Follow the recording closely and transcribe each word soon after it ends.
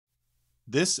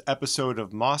This episode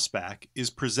of Mossback is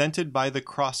presented by the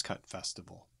Crosscut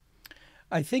Festival.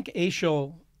 I think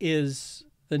Asahel is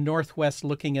the Northwest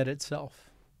looking at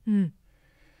itself and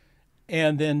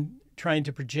then trying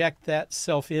to project that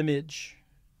self-image,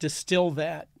 distill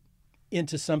that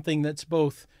into something that's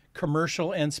both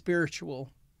commercial and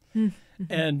spiritual,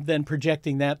 and then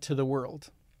projecting that to the world.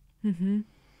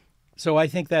 So I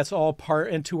think that's all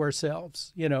part, and to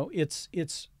ourselves. You know, it's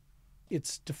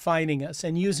defining us,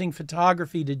 and using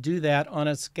photography to do that on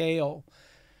a scale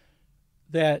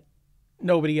that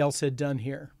nobody else had done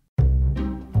here.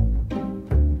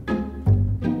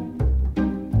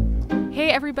 Hey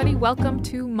everybody, welcome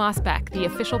to Mossback, the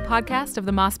official podcast of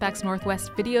the Mossback's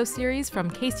Northwest video series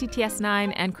from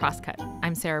KCTS9 and Crosscut.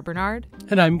 I'm Sarah Bernard.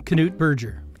 And I'm Knute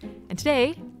Berger. And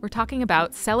today, we're talking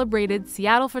about celebrated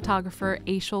Seattle photographer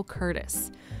Asahel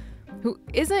Curtis, who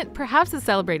isn't perhaps as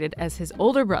celebrated as his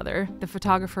older brother, the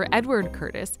photographer Edward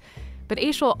Curtis, but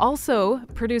Asahel also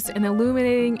produced an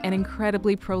illuminating and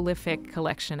incredibly prolific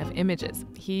collection of images.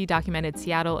 He documented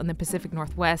Seattle and the Pacific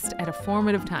Northwest at a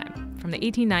formative time, from the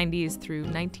 1890s through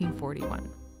 1941.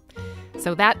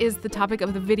 So that is the topic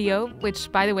of the video,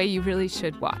 which, by the way, you really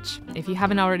should watch. If you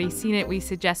haven't already seen it, we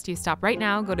suggest you stop right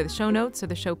now, go to the show notes or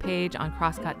the show page on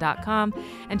crosscut.com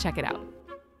and check it out.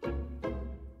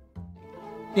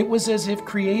 It was as if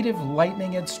creative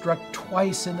lightning had struck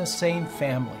twice in the same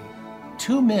family.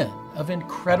 Two men of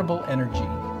incredible energy.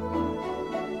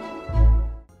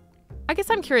 I guess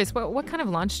I'm curious, what kind of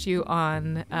launched you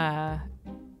on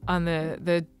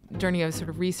the journey of sort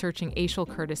of researching Asahel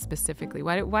Curtis specifically?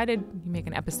 Why did you make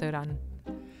an episode on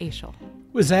Asahel?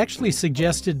 It was actually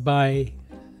suggested by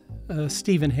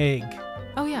Stephen Haig.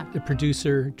 Oh, yeah. The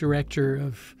producer, director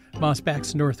of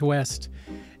Mossback's Northwest.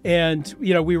 And,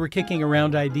 you know, we were kicking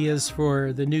around ideas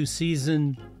for the new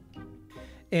season.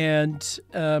 And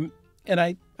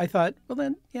I thought, well,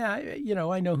 then, yeah, you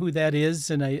know, I know who that is,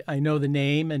 and I know the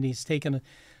name, and he's taken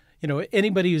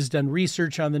anybody who's done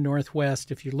research on the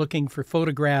Northwest, if you're looking for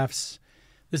photographs,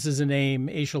 this is a name,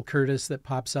 Asahel Curtis, that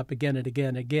pops up again and again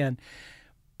and again.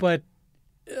 But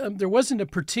there wasn't a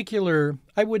particular,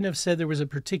 I wouldn't have said there was a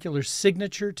particular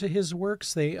signature to his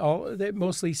works. They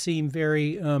mostly seem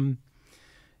very,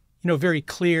 very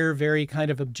clear, very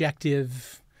kind of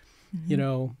objective,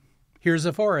 here's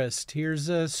a forest, here's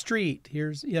a street,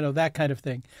 here's, that kind of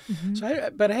thing. So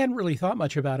but I hadn't really thought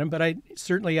much about him, but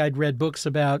I'd read books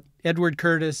about Edward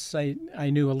Curtis. I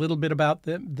knew a little bit about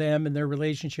them and their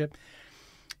relationship.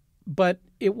 But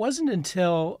it wasn't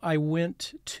until I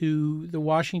went to the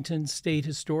Washington State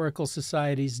Historical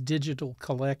Society's digital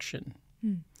collection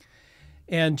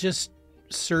and just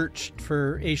searched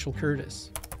for Asahel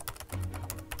Curtis.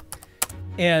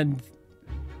 And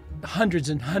hundreds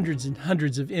and hundreds and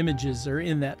hundreds of images are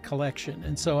in that collection.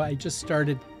 And so I just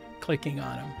started clicking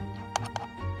on them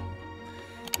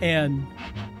and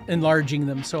enlarging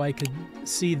them so I could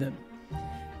see them.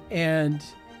 And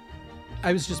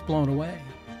I was just blown away.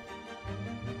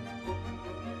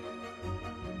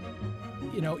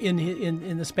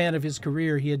 In the span of his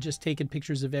career, he had just taken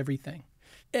pictures of everything.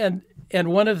 And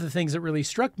one of the things that really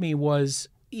struck me was,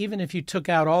 even if you took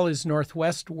out all his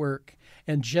Northwest work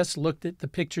and just looked at the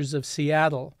pictures of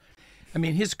Seattle, I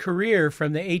mean, his career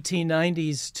from the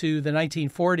 1890s to the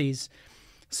 1940s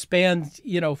spanned,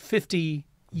 50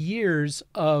 years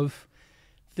of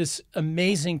this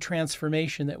amazing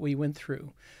transformation that we went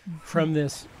through from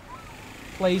this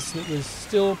place that was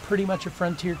still pretty much a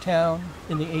frontier town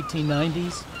in the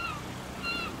 1890s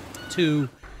to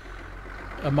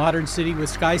a modern city with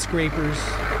skyscrapers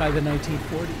by the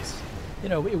 1940s.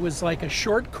 It was like a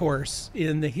short course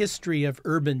in the history of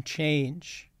urban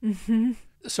change.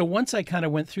 So once I kind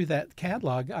of went through that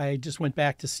catalog, I just went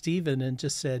back to Stephen and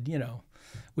just said,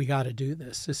 we got to do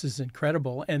this. This is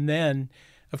incredible. And then,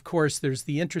 of course, there's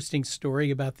the interesting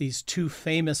story about these two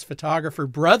famous photographer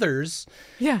brothers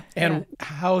and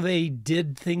how they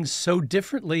did things so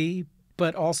differently,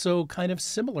 but also kind of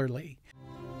similarly.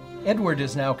 Edward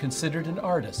is now considered an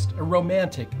artist, a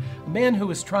romantic, a man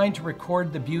who is trying to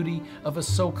record the beauty of a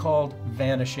so-called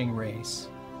vanishing race.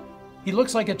 He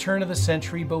looks like a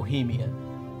turn-of-the-century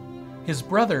bohemian. His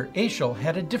brother, Asahel,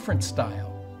 had a different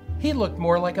style. He looked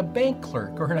more like a bank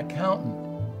clerk or an accountant.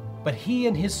 But he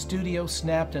and his studio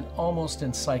snapped an almost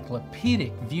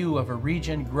encyclopedic view of a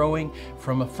region growing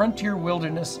from a frontier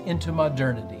wilderness into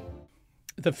modernity.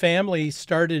 The family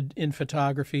started in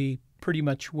photography pretty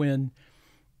much when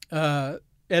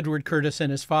Edward Curtis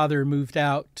and his father moved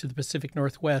out to the Pacific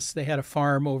Northwest. They had a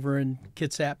farm over in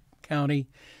Kitsap County,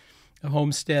 a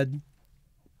homestead.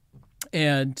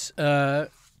 And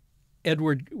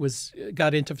Edward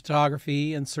got into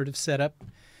photography and sort of set up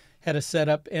had a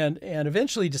setup, and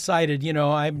eventually decided,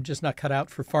 I'm just not cut out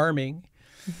for farming.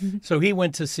 So he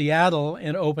went to Seattle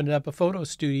and opened up a photo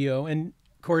studio. And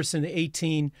of course, in the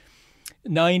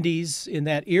 1890s, in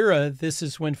that era, this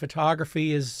is when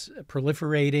photography is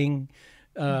proliferating.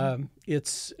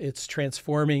 It's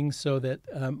transforming so that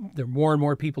there are more and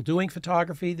more people doing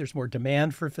photography. There's more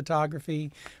demand for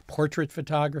photography, portrait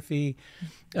photography,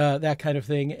 that kind of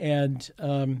thing.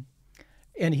 And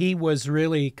he was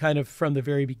really kind of from the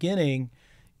very beginning,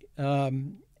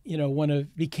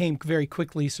 became very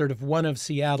quickly sort of one of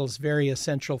Seattle's very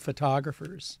essential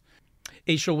photographers.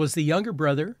 Asahel was the younger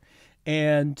brother,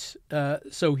 and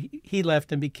so he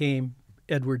left and became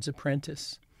Edward's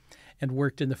apprentice and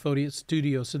worked in the photo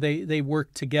studio. So they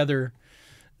worked together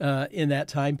in that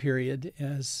time period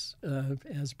as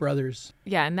brothers.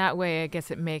 Yeah, in that way, I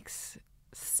guess it makes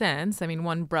sense. I mean,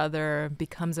 one brother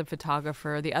becomes a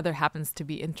photographer, the other happens to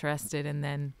be interested and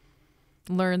then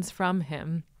learns from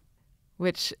him,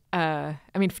 which,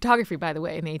 photography, by the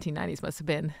way, in the 1890s must have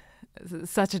been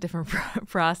such a different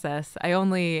process. I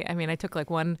took like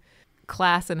one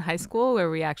class in high school where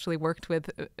we actually worked with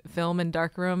film and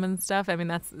darkroom and stuff. I mean,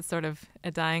 that's sort of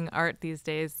a dying art these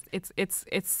days. It's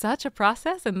such a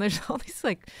process, and there's all these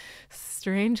like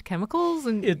strange chemicals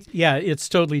and it's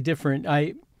totally different.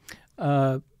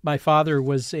 My father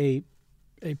was a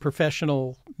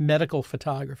professional medical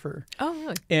photographer. Oh,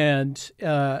 really? And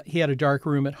he had a dark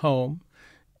room at home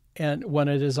and one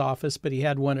at his office, but he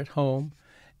had one at home.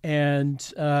 And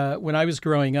when I was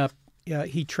growing up,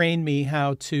 he trained me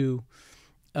how to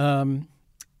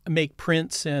make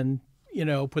prints and,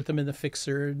 put them in the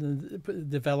fixer, the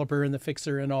developer and the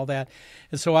fixer and all that.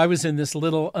 And so I was in this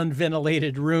little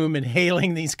unventilated room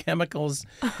inhaling these chemicals,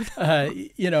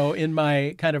 in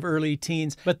my kind of early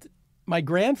teens. But my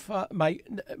grandfather,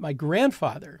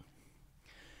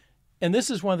 and this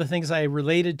is one of the things I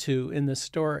related to in this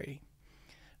story,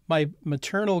 my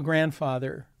maternal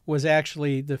grandfather was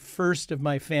actually the first of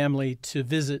my family to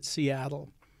visit Seattle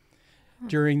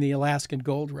during the Alaskan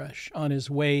Gold Rush on his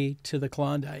way to the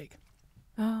Klondike.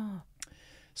 Oh.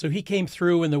 So he came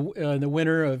through in the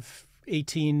winter of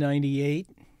 1898,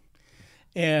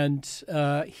 and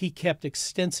he kept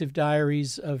extensive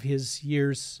diaries of his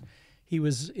years. He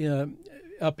was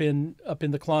up in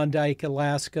the Klondike,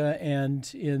 Alaska,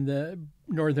 and in the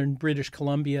northern British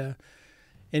Columbia.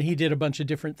 And he did a bunch of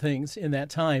different things in that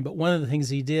time. But one of the things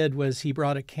he did was he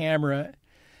brought a camera,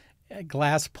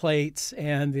 glass plates,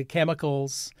 and the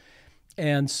chemicals.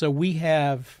 And so we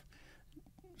have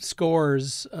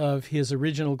scores of his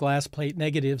original glass plate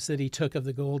negatives that he took of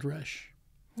the gold rush.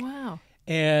 Wow.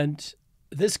 And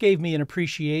this gave me an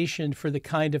appreciation for the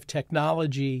kind of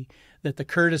technology that the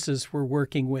Curtises were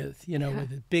working with,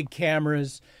 with big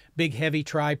cameras, big heavy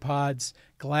tripods,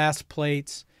 glass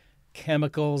plates,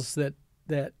 chemicals that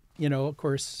of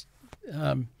course,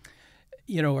 are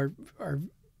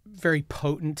very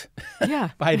potent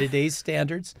by today's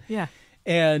standards. Yeah.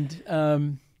 And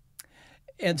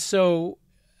so,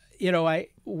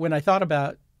 when I thought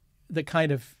about the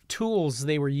kind of tools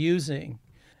they were using,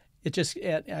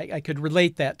 I could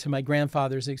relate that to my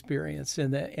grandfather's experience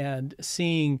and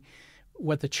seeing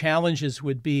what the challenges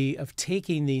would be of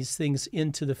taking these things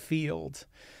into the field.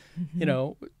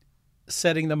 Mm-hmm.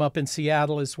 Setting them up in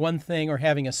Seattle is one thing, or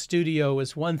having a studio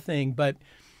is one thing, but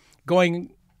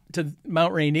going to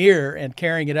Mount Rainier and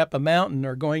carrying it up a mountain,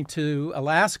 or going to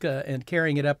Alaska and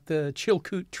carrying it up the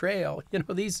Chilkoot Trail,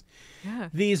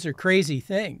 these are crazy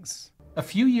things. A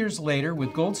few years later,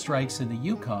 with gold strikes in the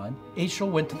Yukon,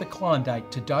 Asahel went to the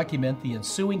Klondike to document the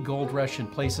ensuing gold rush in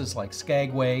places like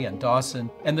Skagway and Dawson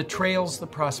and the trails the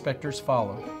prospectors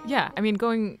followed. Yeah,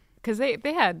 because they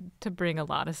had to bring a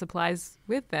lot of supplies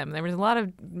with them. There was a lot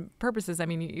of purposes.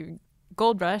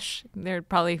 Gold rush, they're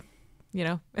probably,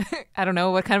 I don't know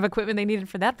what kind of equipment they needed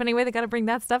for that. But anyway, they got to bring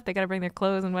that stuff. They got to bring their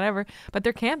clothes and whatever. But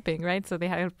they're camping, right? So they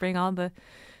had to bring all the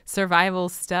survival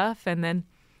stuff. And then,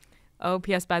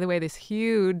 P.S., by the way, this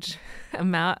huge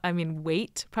amount,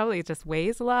 weight, probably it just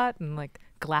weighs a lot. And like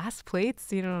glass plates,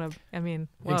 whoa.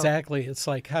 Exactly. It's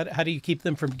like, how do you keep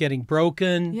them from getting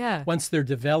broken? Yeah. Once they're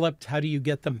developed, how do you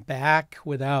get them back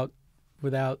without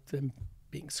them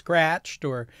being scratched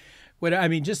or what?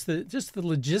 Just the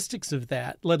logistics of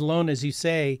that, let alone, as you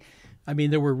say,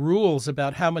 there were rules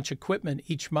about how much equipment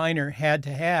each miner had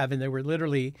to have. And there were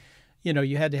literally,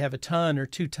 you had to have a ton or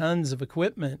 2 tons of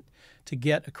equipment to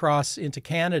get across into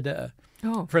Canada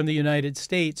from the United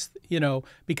States,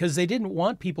 because they didn't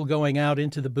want people going out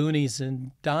into the boonies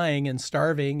and dying and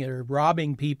starving or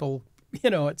robbing people,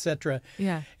 et cetera.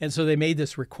 Yeah. And so they made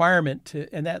this requirement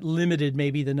and that limited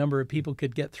maybe the number of people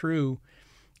could get through.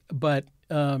 But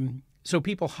so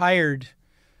people hired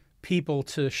people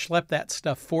to schlep that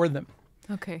stuff for them.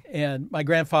 Okay. And my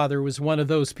grandfather was one of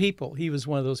those people. He was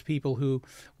one of those people who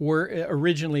were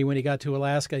originally, when he got to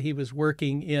Alaska, he was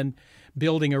working in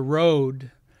building a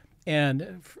road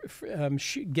and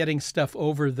getting stuff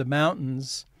over the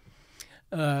mountains.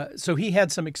 So he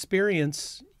had some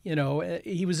experience,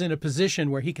 he was in a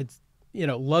position where he could,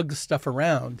 lug stuff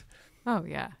around. Oh,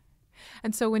 yeah.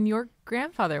 And so when your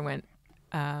grandfather went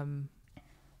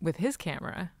with his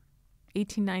camera,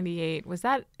 1898, was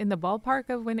that in the ballpark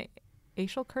of when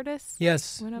Asahel Curtis?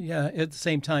 Yes. Went up? Yeah, at the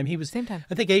same time. Same time.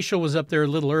 I think Asahel was up there a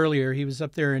little earlier. He was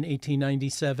up there in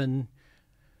 1897,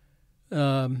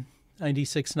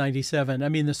 96, 97. I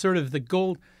mean, the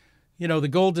gold, the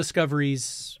gold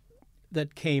discoveries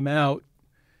that came out,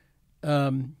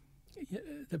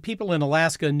 the people in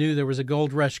Alaska knew there was a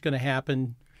gold rush going to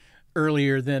happen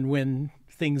earlier than when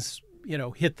things,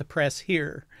 hit the press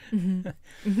here.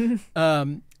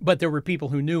 Mm-hmm. But there were people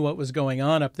who knew what was going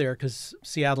on up there because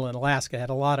Seattle and Alaska had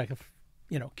a lot of,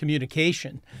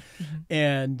 communication. Mm-hmm.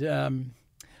 And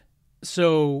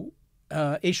so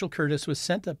Asahel Curtis was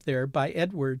sent up there by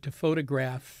Edward to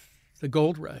photograph the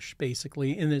gold rush,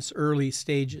 basically, in its early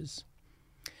stages.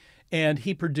 And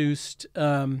he produced,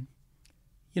 some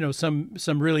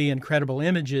really incredible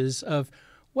images of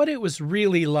what it was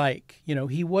really like.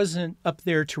 He wasn't up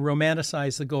there to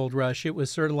romanticize the gold rush. It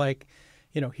was sort of like,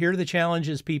 here are the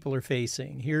challenges people are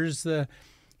facing. Here's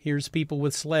people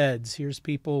with sleds. Here's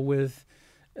people with,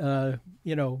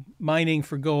 mining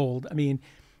for gold. I mean,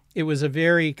 it was a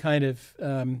very kind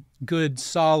of good,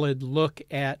 solid look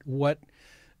at what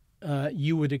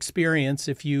you would experience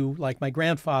if you, like my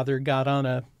grandfather, got on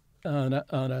a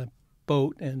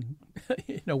boat and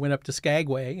went up to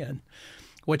Skagway, and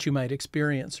what you might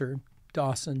experience, or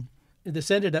Dawson. This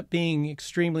ended up being an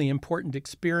extremely important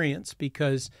experience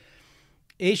because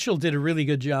Asahel did a really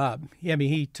good job. I mean,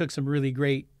 he took some really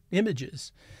great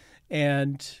images,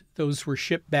 and those were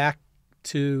shipped back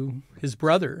to his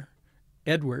brother,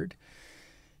 Edward.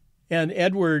 And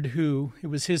Edward, it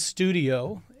was his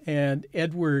studio, and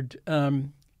Edward wrote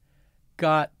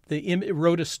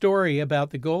a story about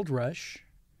the gold rush,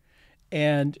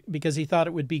 and because he thought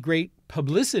it would be great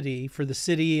publicity for the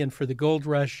city and for the gold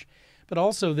rush, but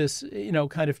also this,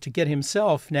 kind of to get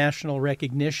himself national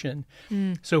recognition.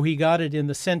 So he got it in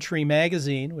the Century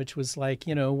magazine, which was like,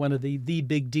 one of the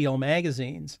big deal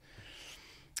magazines.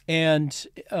 And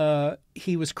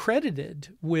he was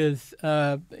credited with,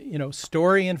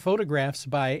 story and photographs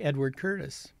by Edward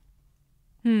Curtis.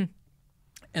 And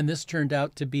this turned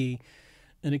out to be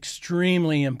an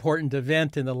extremely important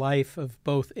event in the life of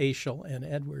both Asahel and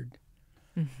Edward.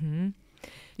 Mm-hmm.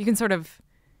 You can sort of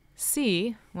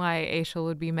see why Asahel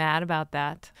would be mad about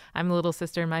that. I'm the little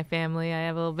sister in my family. I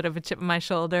have a little bit of a chip on my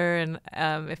shoulder, and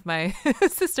if my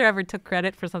sister ever took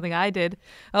credit for something I did,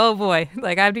 oh boy,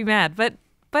 I'd be mad. But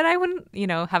I wouldn't,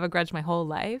 have a grudge my whole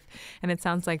life. And it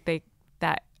sounds like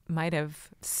that might have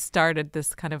started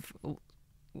this kind of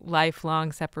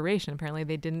lifelong separation. Apparently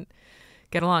they didn't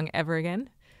get along ever again.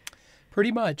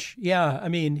 Pretty much, yeah. I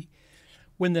mean,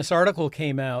 when this article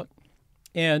came out,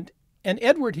 and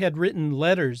Edward had written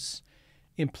letters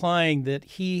implying that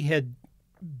he had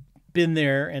been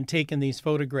there and taken these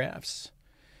photographs,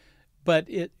 but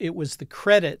it was the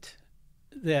credit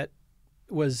that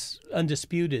was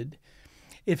undisputed.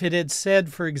 If it had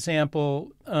said, for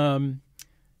example,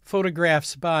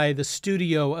 photographs by the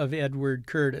studio of Edward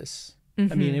Curtis,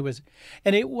 I mean, it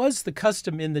was the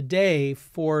custom in the day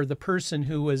for the person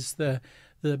who was the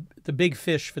big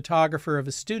fish photographer of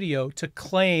a studio to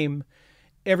claim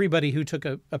everybody who took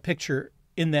a picture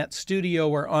in that studio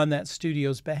or on that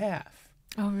studio's behalf.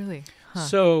 Oh, really? Huh.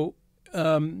 So,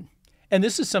 and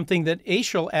this is something that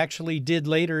Asahel actually did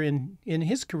later in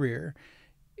his career.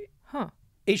 Huh.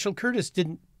 Asahel Curtis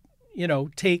didn't,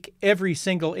 take every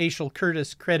single Asahel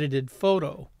Curtis credited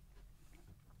photo.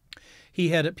 He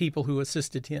had people who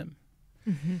assisted him.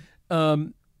 Mm-hmm.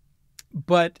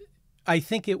 But I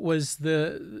think it was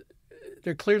there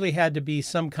clearly had to be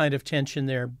some kind of tension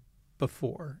there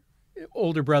before.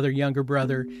 Older brother, younger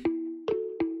brother.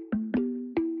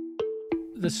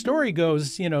 The story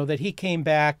goes, that he came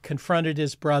back, confronted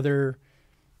his brother.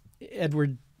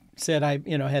 Edward said, I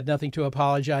had nothing to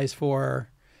apologize for.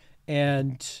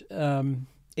 And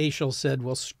Asahel said,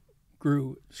 well,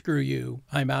 screw you,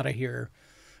 I'm out of here.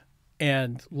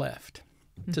 And left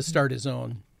to start his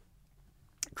own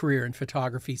career in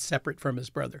photography separate from his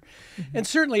brother. Mm-hmm. And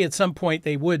certainly at some point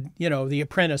they would, the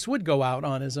apprentice would go out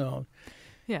on his own.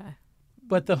 Yeah.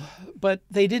 But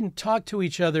they didn't talk to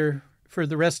each other for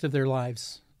the rest of their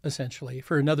lives, essentially,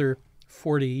 for another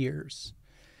 40 years.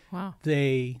 Wow.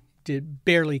 They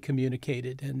barely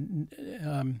communicated.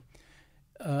 And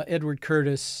Edward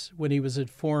Curtis, when he was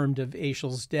informed of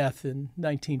Aschel's death in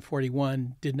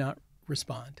 1941, did not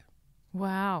respond.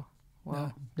 Wow.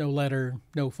 No letter,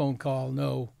 no phone call,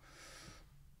 no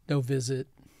visit.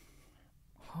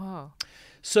 Whoa.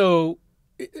 So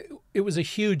it was a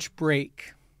huge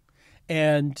break.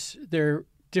 And there are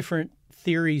different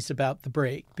theories about the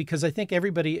break, because I think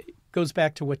everybody goes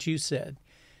back to what you said.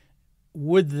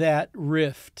 Would that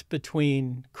rift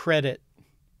between credit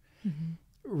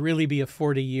really be a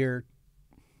 40-year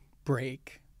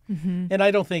break? And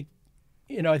I don't think,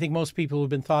 I think most people who've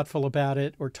been thoughtful about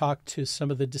it or talked to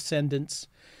some of the descendants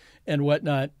and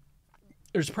whatnot,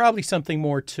 there's probably something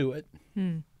more to it.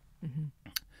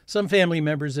 Some family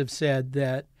members have said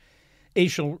that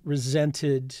Aschel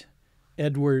resented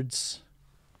Edward's.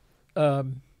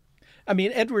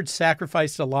 Edward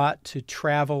sacrificed a lot to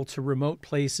travel to remote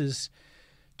places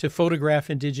to photograph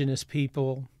indigenous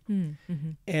people.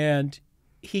 And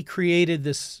he created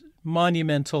this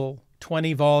monumental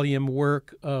 20-volume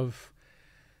work of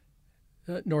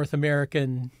North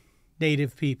American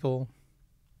Native people.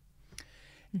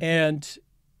 And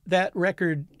that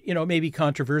record, may be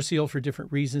controversial for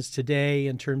different reasons today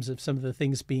in terms of some of the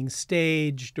things being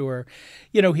staged, or,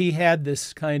 he had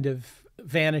this kind of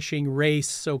vanishing race,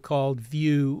 so-called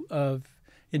view of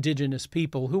indigenous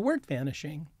people who weren't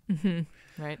vanishing.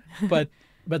 Right. but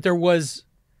there was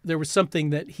something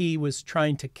that he was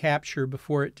trying to capture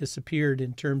before it disappeared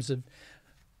in terms of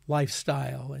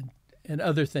lifestyle and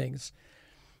other things.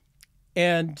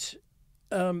 And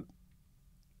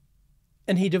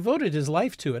he devoted his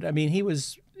life to it. I mean,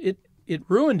 it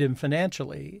ruined him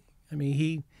financially. I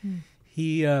mean,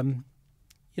 he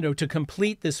to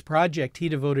complete this project, he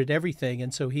devoted everything.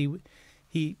 And so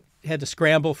he had to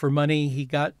scramble for money. He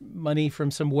got money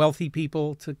from some wealthy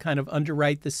people to kind of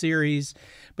underwrite the series,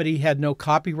 but he had no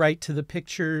copyright to the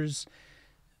pictures,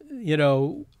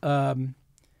 and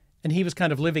he was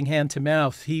kind of living hand to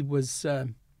mouth. He was,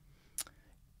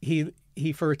 he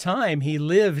for a time, he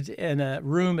lived in a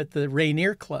room at the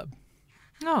Rainier Club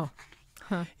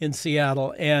in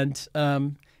Seattle. And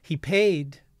he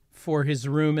paid for his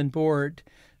room and board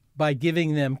by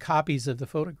giving them copies of the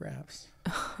photographs.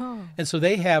 And so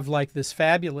they have like this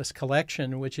fabulous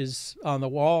collection, which is on the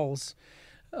walls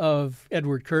of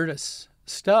Edward Curtis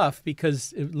stuff,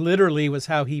 because it literally was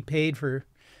how he paid for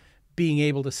being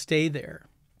able to stay there,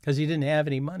 because he didn't have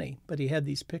any money, but he had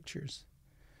these pictures.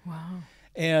 Wow.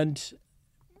 And,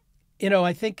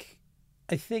 I think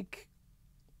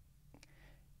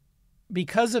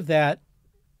because of that,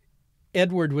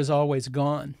 Edward was always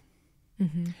gone.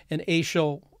 And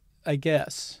Aschel, I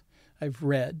guess, I've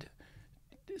read,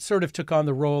 sort of took on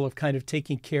the role of kind of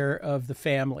taking care of the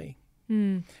family,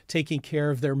 taking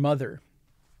care of their mother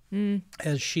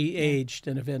as she aged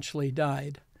and eventually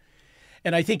died.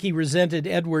 And I think he resented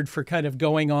Edward for kind of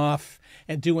going off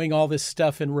and doing all this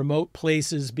stuff in remote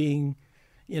places, being,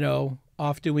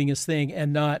 off doing his thing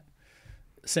and not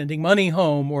sending money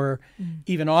home or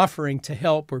even offering to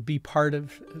help or be part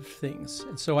of things.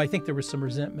 And so I think there was some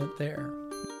resentment there.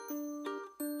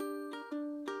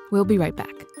 We'll be right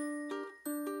back.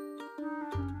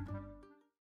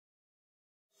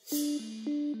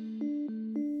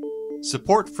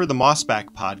 Support for the Mossback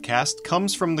podcast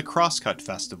comes from the Crosscut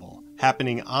Festival,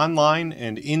 happening online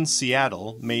and in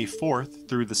Seattle, May 4th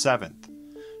through the 7th.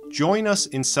 Join us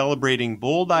in celebrating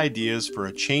bold ideas for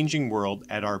a changing world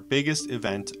at our biggest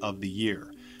event of the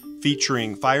year,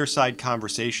 featuring fireside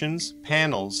conversations,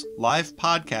 panels, live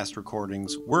podcast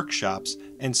recordings, workshops,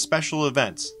 and special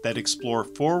events that explore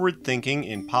forward thinking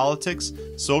in politics,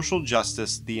 social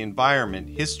justice, the environment,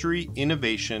 history,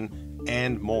 innovation,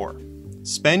 and more.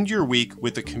 Spend your week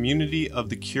with the community of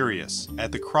the curious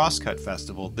at the Crosscut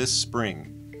Festival this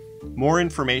spring. More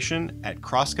information at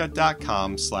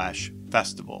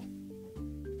crosscut.com/festival.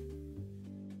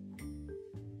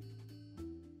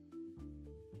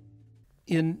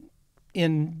 In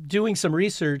doing some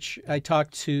research, I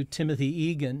talked to Timothy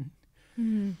Egan,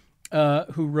 who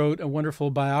wrote a wonderful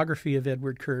biography of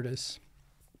Edward Curtis.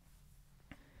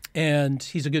 And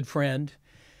he's a good friend.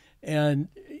 And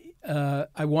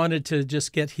I wanted to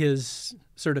just get his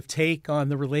sort of take on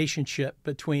the relationship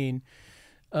between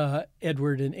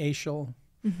Edward and Aschel.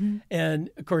 And,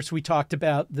 of course, we talked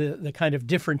about the kind of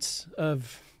difference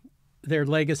of their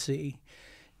legacy,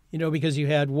 because you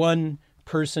had one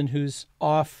person who's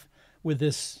off with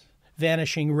this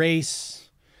vanishing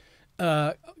race,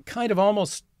 kind of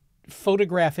almost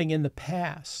photographing in the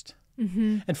past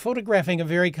and photographing a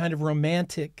very kind of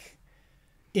romantic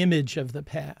image of the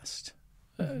past.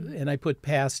 And I put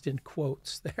past in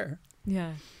quotes there.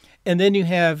 Yeah. And then you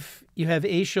have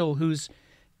Asahel, who's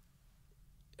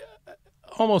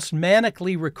almost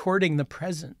manically recording the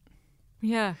present.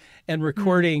 Yeah. And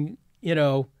recording, you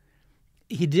know,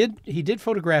 he did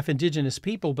photograph indigenous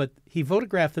people, but he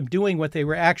photographed them doing what they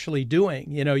were actually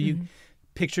doing. You know,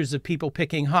 pictures of people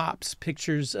picking hops,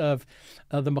 pictures of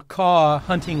the macaw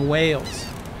hunting whales.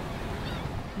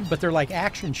 But they're like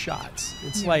action shots.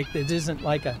 It's like, it isn't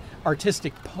like an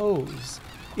artistic pose.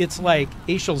 It's like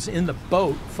Asahel's in the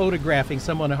boat photographing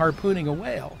someone harpooning a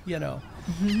whale, you know.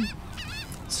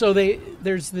 So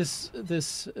there's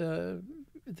this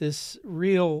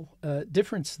real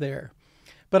difference there.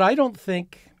 But I don't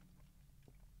think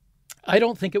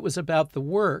it was about the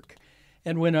work.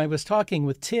 And when I was talking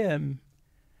with Tim,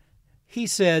 he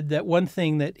said that one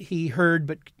thing that he heard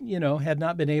but, you know, had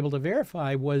not been able to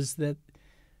verify was that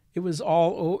it was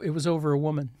over a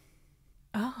woman.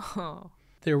 Oh.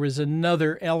 There was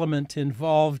another element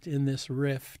involved in this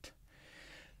rift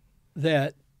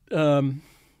that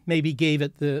maybe gave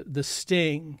it the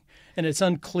sting. And it's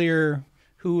unclear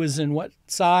who was in what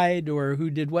side or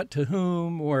who did what to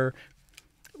whom or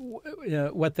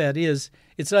what that is.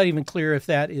 It's not even clear if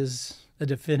that is a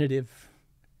definitive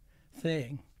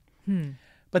thing.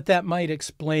 But that might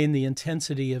explain the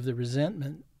intensity of the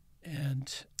resentment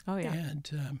and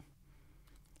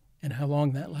and how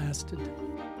long that lasted.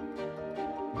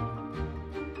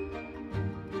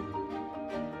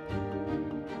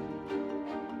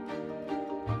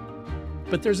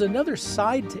 But there's another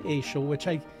side to Asahel, which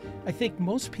I think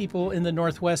most people in the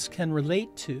Northwest can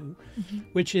relate to,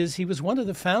 which is he was one of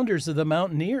the founders of the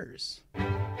Mountaineers.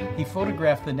 He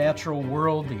photographed the natural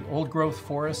world, the old-growth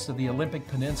forests of the Olympic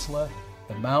Peninsula,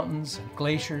 the mountains,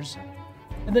 glaciers,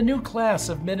 and the new class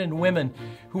of men and women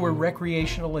who were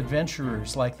recreational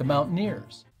adventurers like the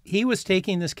Mountaineers. He was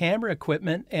taking this camera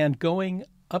equipment and going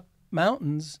up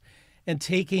mountains and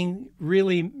taking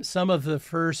really some of the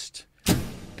first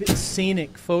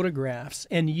scenic photographs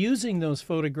and using those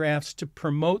photographs to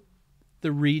promote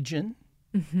the region.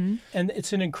 And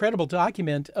it's an incredible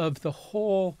document of the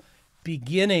whole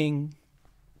beginning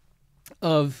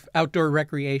of outdoor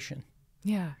recreation.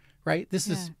 Yeah. Right? This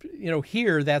is, you know,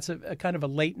 here that's a kind of a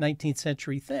late 19th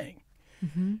century thing.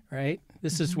 Right?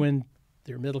 This is when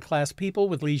they're middle-class people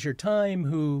with leisure time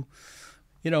who,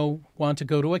 you know, want to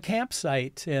go to a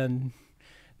campsite, and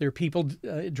there are people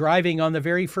driving on the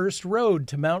very first road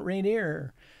to Mount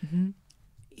Rainier.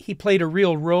 He played a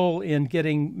real role in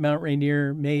getting Mount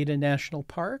Rainier made a national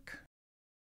park.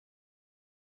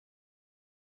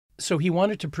 So he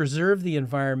wanted to preserve the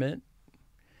environment,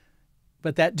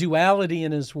 but that duality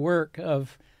in his work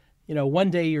of, you know,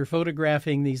 one day you're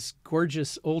photographing these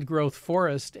gorgeous old-growth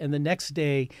forests, and the next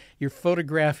day you're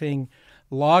photographing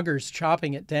loggers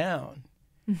chopping it down,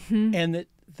 and that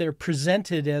they're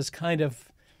presented as kind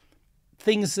of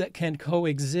things that can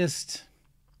coexist,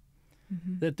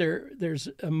 that there's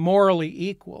a morally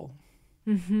equal.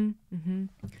 And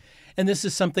this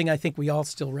is something I think we all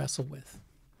still wrestle with.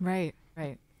 Right.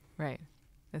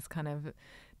 This kind of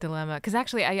dilemma. Because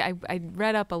actually, I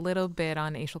read up a little bit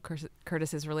on Asahel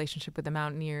Curtis's relationship with the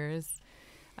Mountaineers.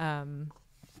 And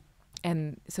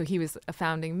so he was a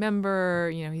founding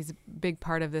member. You know, he's a big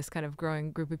part of this kind of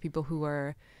growing group of people who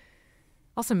are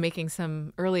also making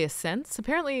some early ascents.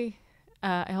 Apparently,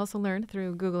 I also learned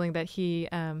through Googling that he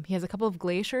has a couple of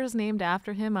glaciers named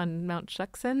after him on Mount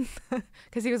Shuksan,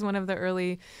 because he was one of the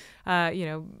early,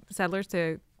 settlers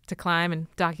to climb and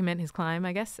document his climb,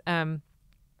 I guess,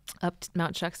 up to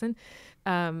Mount Shuksan.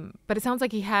 But it sounds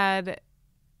like he had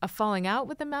a falling out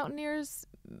with the Mountaineers,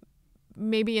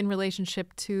 maybe in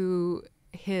relationship to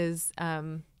his,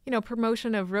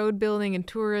 promotion of road building and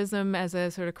tourism as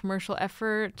a sort of commercial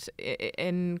effort,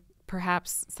 and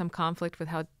perhaps some conflict with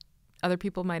how other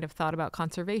people might have thought about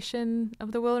conservation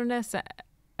of the wilderness. I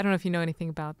don't know if you know anything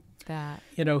about that.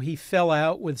 You know, he fell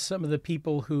out with some of the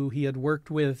people who he had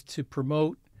worked with to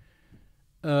promote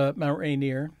Mount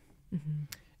Rainier.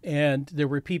 And there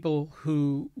were people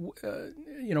who,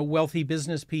 wealthy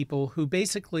business people who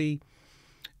basically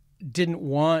didn't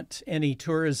want any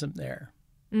tourism there.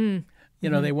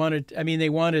 They wanted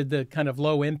the kind of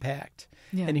low impact.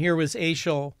 Yeah. And here was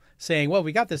Asahel saying, well,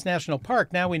 we got this national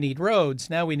park. Now we need roads.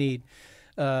 Now we need,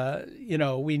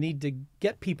 we need to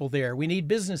get people there. We need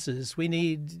businesses. We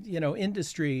need,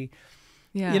 industry.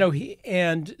 Yeah.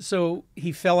 And so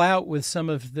he fell out with some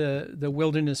of the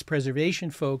wilderness preservation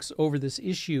folks over this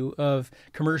issue of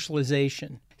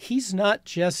commercialization. He's not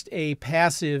just a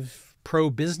passive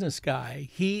pro-business guy.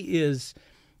 He is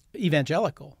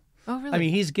evangelical. Oh, really? I mean,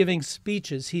 he's giving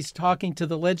speeches. He's talking to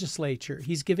the legislature.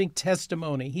 He's giving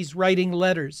testimony. He's writing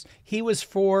letters. He was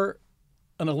for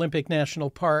an Olympic National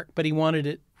Park, but he wanted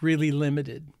it really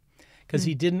limited because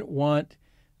he didn't want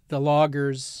the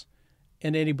loggers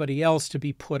and anybody else to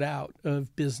be put out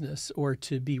of business or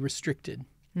to be restricted.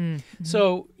 Mm-hmm.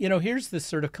 So, here's this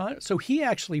sort of so he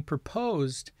actually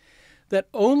proposed that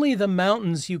only the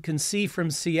mountains you can see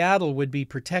from Seattle would be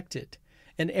protected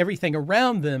and everything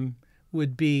around them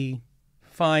would be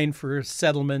fine for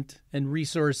settlement and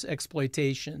resource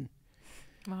exploitation.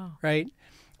 Wow. Right?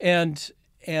 And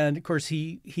of course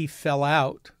he fell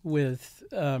out with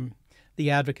the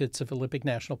advocates of Olympic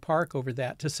National Park over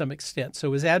that to some extent.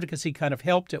 So his advocacy kind of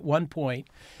helped at one point,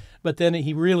 but then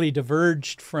he really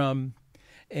diverged from,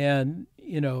 and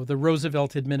the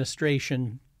Roosevelt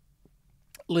administration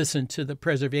listened to the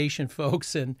preservation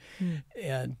folks and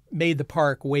made the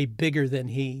park way bigger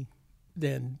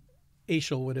than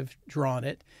Asahel would have drawn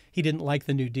it. He didn't like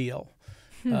the New Deal.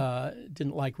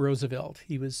 Didn't like Roosevelt.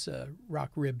 He was a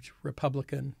rock-ribbed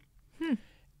Republican.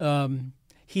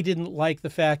 He didn't like the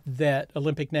fact that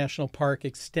Olympic National Park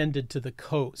extended to the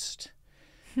coast.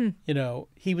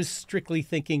 He was strictly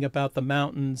thinking about the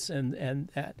mountains and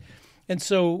that. And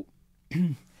so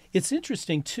it's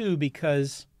interesting, too,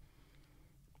 because,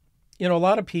 a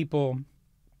lot of people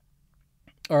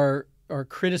are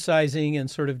criticizing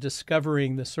and sort of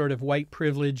discovering the sort of white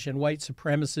privilege and white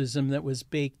supremacism that was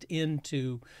baked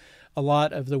into a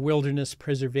lot of the wilderness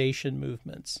preservation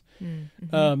movements.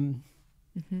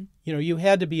 You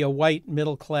had to be a white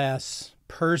middle-class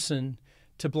person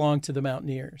to belong to the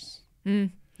Mountaineers.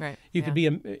 Right. You could be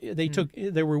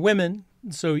there were women,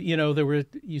 so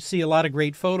you see a lot of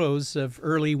great photos of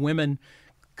early women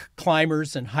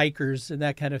climbers and hikers and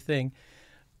that kind of thing.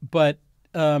 But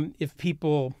if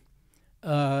people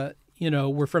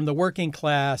were from the working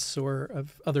class or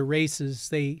of other races,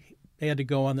 they had to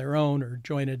go on their own or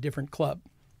join a different club.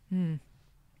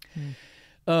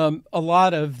 A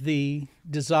lot of the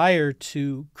desire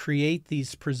to create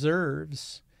these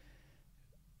preserves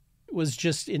was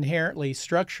just inherently,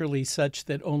 structurally such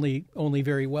that only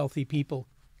very wealthy people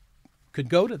could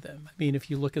go to them. I mean, if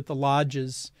you look at the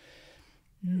lodges,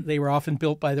 they were often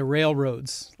built by the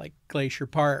railroads, like Glacier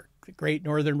Park. The Great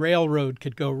Northern Railroad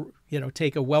could go,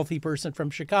 take a wealthy person from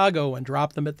Chicago and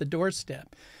drop them at the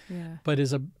doorstep. Yeah. But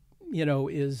a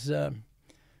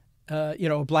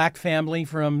black family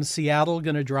from Seattle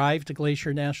going to drive to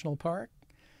Glacier National Park?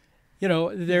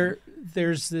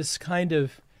 There's this kind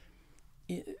of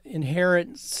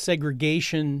inherent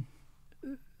segregation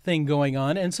thing going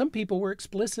on, and some people were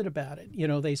explicit about it.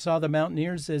 They saw the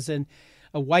Mountaineers as a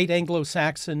white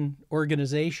Anglo-Saxon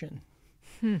organization.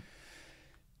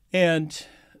 And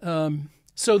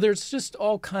so there's just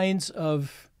all kinds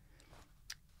of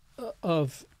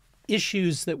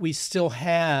issues that we still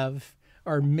have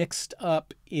are mixed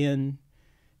up in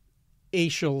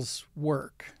Asahel's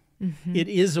work. It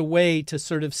is a way to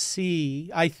sort of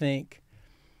see, I think,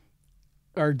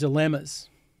 our dilemmas.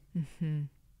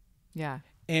 Yeah.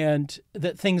 And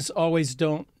that things always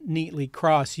don't neatly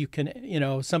cross. You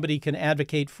can, somebody can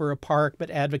advocate for a park but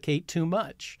advocate too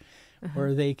much.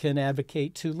 Or they can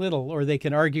advocate too little, or they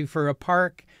can argue for a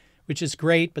park, which is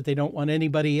great, but they don't want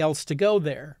anybody else to go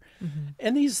there.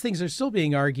 And these things are still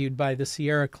being argued by the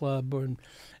Sierra Club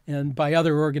and by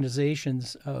other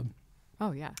organizations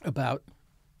about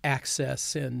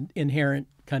access and inherent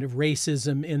kind of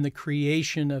racism in the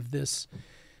creation of this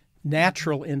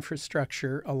natural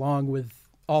infrastructure along with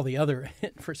all the other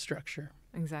infrastructure.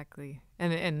 Exactly.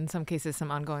 And in some cases,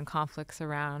 some ongoing conflicts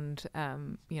around,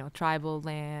 tribal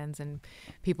lands and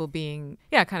people being,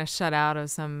 kind of shut out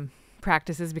of some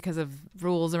practices because of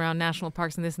rules around national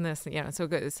parks and this and this. So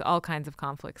it's all kinds of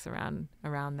conflicts around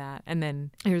that. And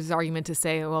then there's this argument to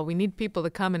say, well, we need people to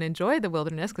come and enjoy the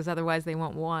wilderness because otherwise they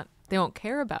won't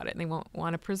care about it and they won't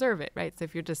want to preserve it, right? So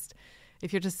if you're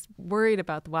just worried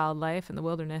about the wildlife and the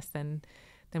wilderness, then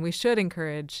we should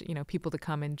encourage, people to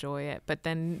come enjoy it. But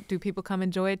then do people come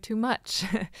enjoy it too much?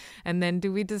 And then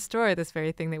do we destroy this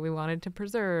very thing that we wanted to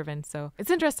preserve? And so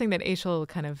it's interesting that Asahel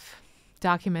kind of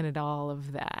documented all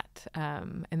of that,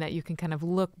 and that you can kind of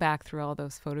look back through all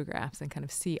those photographs and kind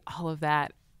of see all of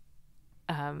that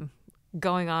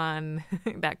going on,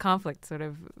 that conflict sort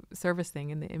of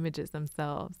surfacing in the images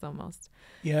themselves almost.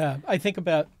 Yeah, I think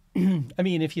about,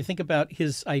 if you think about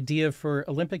his idea for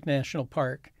Olympic National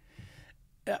Park,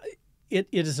 it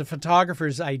is a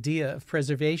photographer's idea of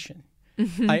preservation.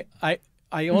 I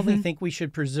only think we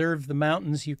should preserve the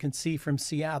mountains you can see from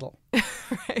Seattle.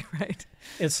 Right.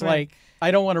 It's like, I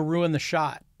don't want to ruin the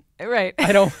shot. Right.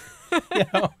 I don't,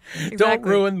 Exactly. Don't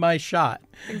ruin my shot.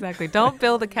 Exactly. Don't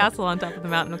build a castle on top of the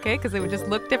mountain, okay? Because it would just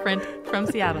look different from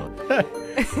Seattle.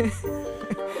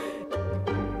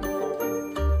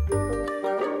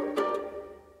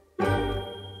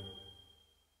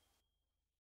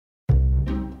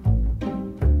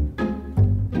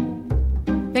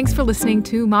 Thanks for listening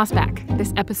to Mossback.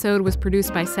 This episode was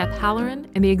produced by Seth Halloran,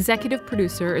 and the executive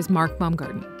producer is Mark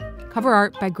Baumgarten. Cover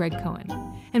art by Greg Cohen.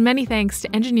 And many thanks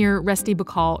to engineer Rusty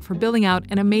Bacall for building out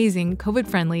an amazing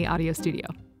COVID-friendly audio studio.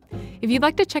 If you'd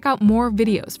like to check out more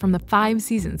videos from the 5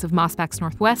 seasons of Mossback's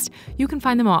Northwest, you can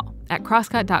find them all at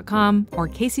crosscut.com or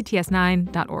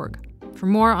kcts9.org. For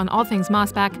more on all things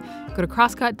Mossback, go to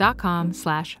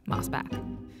crosscut.com/Mossback.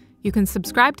 You can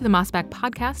subscribe to the Mossback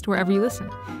podcast wherever you listen.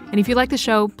 And if you like the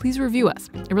show, please review us.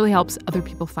 It really helps other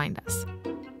people find us.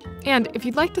 And if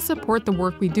you'd like to support the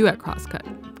work we do at Crosscut,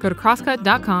 go to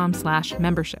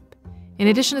crosscut.com/membership. In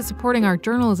addition to supporting our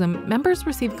journalism, members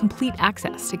receive complete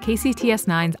access to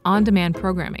KCTS9's on-demand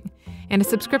programming and a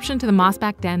subscription to the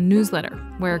Mossback Den newsletter,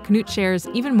 where Knute shares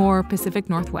even more Pacific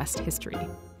Northwest history.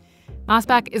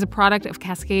 Mossback is a product of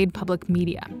Cascade Public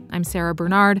Media. I'm Sarah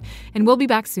Bernard, and we'll be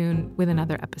back soon with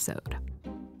another episode.